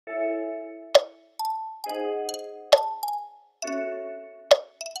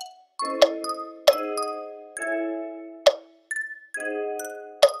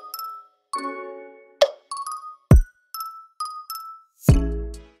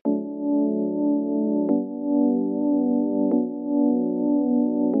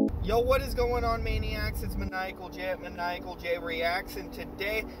what is going on, Maniacs? It's Maniacal J at Maniacal J Reacts, and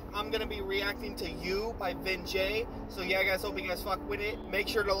today I'm going to be reacting to You by Vin Jay. So yeah, guys, hope you guys fuck with it. Make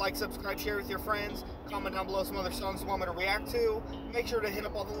sure to like, subscribe, share with your friends. Comment down below some other songs you want me to react to. Make sure to hit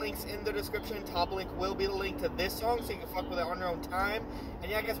up all the links in the description. Top link will be the link to this song, so you can fuck with it on your own time. And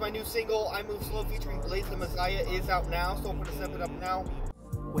yeah, guys, my new single, I Move Slow, featuring Blaze the Meziah, is out now, so I'm going to step it up now.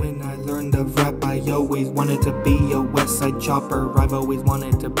 When I learned of rap, I always wanted to be a West Side chopper. I've always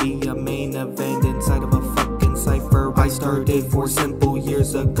wanted to be a main event inside of a fucking cypher. I started 4 simple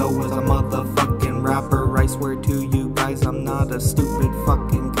years ago as a motherfucking rapper. I swear to you guys, I'm not a stupid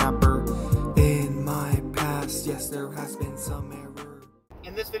fucking capper. In my past, yes, there has been some error.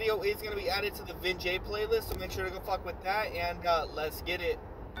 And this video is going to be added to the Vin Jay playlist, so make sure to go fuck with that, and let's get it.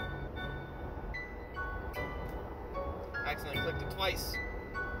 I accidentally clicked it twice.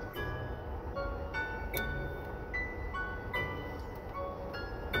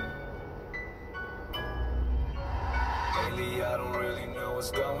 Lately, I don't really know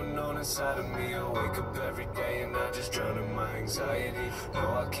what's going on inside of me. I wake up every day and I just drown in my anxiety. No,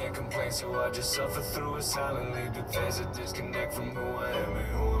 I can't complain, so I just suffer through it silently. But there's a disconnect from who I am and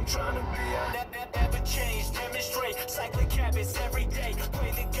who I'm trying to be. I never change, demonstrate, cycling habits every day.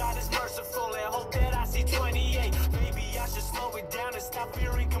 Pray that God is merciful and hope that I see 28. Maybe I should slow it down and stop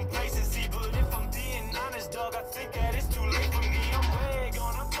fearing complacency. But if I'm being honest, dog, I think that it's too late for me. I'm way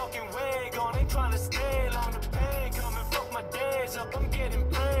gone, I'm talking way gone. Ain't trying to stay long, the pain coming. My days up, I'm getting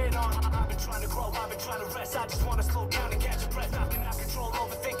paid on. I've been trying to grow, I've been trying to rest. I just want to slow down and catch a breath. I cannot control,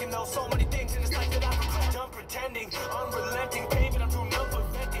 overthinking though. So many things in this life that I regret. I'm pretending, unrelenting, paving, I'm too numb for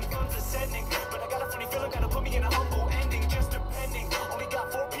venting, guns ascending. But I got a funny feeling, gotta put me in a humble ending. Just depending, only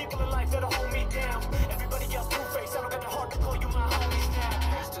got 4 people in life that'll hold me down. Everybody else two-faced, I don't got the heart to call you my homies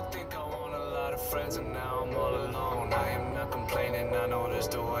now. Used to think I want a lot of friends and now I'm all alone. I am not complaining, I know that's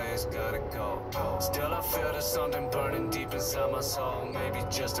the way it's gotta go. Still I feel there's something burning deep inside my soul. Maybe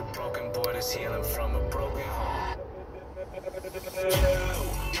just a broken boy that's healing from a broken home.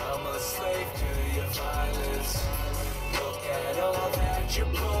 I'm a slave to your violence. Look at all that you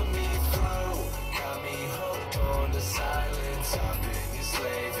put me through. Got me hooked on the silence. I've been your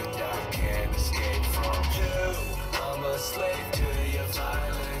slave and I can't escape from you. I'm a slave to your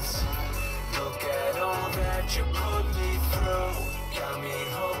violence. Look at all that you put me through. Got me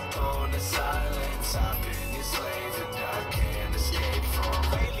hooked on the silence. I've been your slave and I can't escape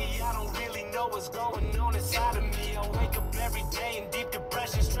from. Lately, I don't really know what's going on inside of me. I wake up every day and deep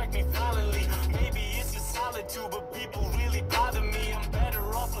depression strike me violently. Maybe it's a solitude, but people really bother me. I'm better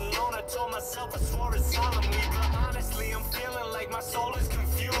off alone, I told myself I swore it solemnly. But honestly, I'm feeling like my soul is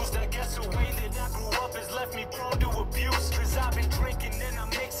confused. I guess the way that I grew up has left me prone to abuse. Cause I've been drinking and I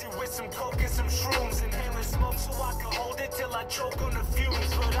mix it with some coke and some shrooms. Inhaling smoke so I can hold it till I choke on the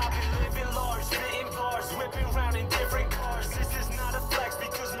fumes. But I've been living large, spitting bars, whipping around in different cars. This is not a flex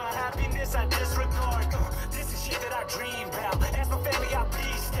because my happiness I disregard. This is shit that I dream about. Ask my family I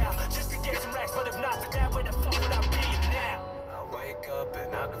peaced out just to get some racks, but if not for that, where the fuck would I be now? I wake up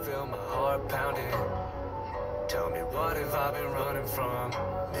and I can feel my heart pounding. Tell me, what have I been running from?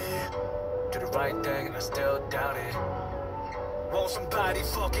 Me, do the right thing and I still doubt it. Won't somebody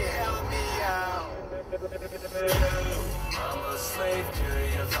fucking help me out? I'm a slave to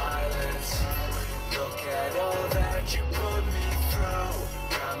your violence. Look at all that you put me through.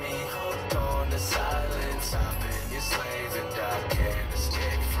 Got me hooked on the silence. I've been your slave and I can't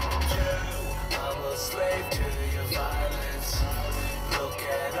escape from you. I'm a slave to your violence. Look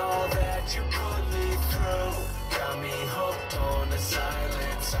at all that you put me through. Got me hooked on the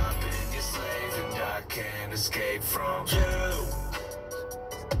silence. I've been your slave and I can't escape from you.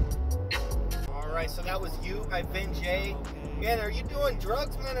 Alright, so that was You by Vin Jay. Man, are you doing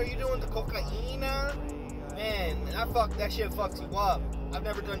drugs, man? Are you doing the cocaine? Man, that shit fucks you up. I've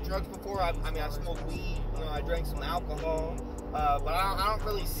never done drugs before. I mean, I smoked weed, you know, I drank some alcohol, but I don't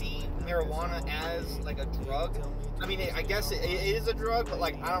really see marijuana as like a drug. I mean, I guess it is a drug, but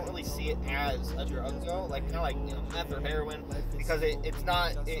like I don't really see it as a drug, though. Like kind of like, you know, meth or heroin, because it's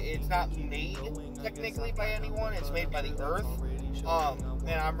not made technically by anyone. It's made by the earth.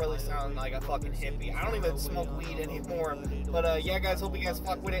 Man, I'm really sounding like a fucking hippie. I don't even smoke weed anymore. But yeah, guys, hope you guys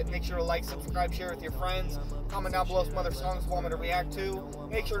fuck with it. Make sure to like, subscribe, share with your friends. Comment down below some other songs you want me to react to.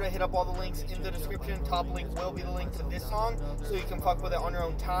 Make sure to hit up all the links in the description. Top link will be the link to this song, so you can fuck with it on your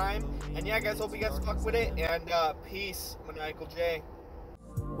own time. And yeah, guys, hope you guys fuck with it. And peace, Maniacal J.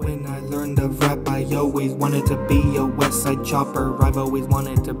 When I learned of rap, I always wanted to be a West Side chopper. I've always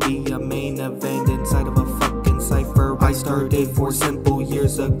wanted to be a main event inside of a fucking cypher. I started 4 simple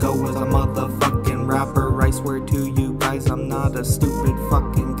years ago as a motherfucking rapper. I swear to you guys, I'm not a stupid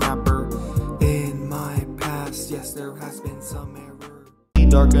fucking capper. Yes, there has been some error.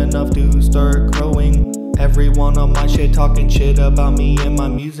 Dark enough to start growing. Everyone on my shit talking shit about me and my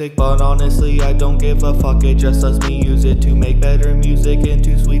music, but honestly I don't give a fuck. It just lets me use it to make better music. And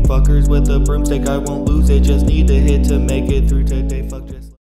two sweet fuckers with a broomstick, I won't lose it. Just need a hit to make it through today. Fuck just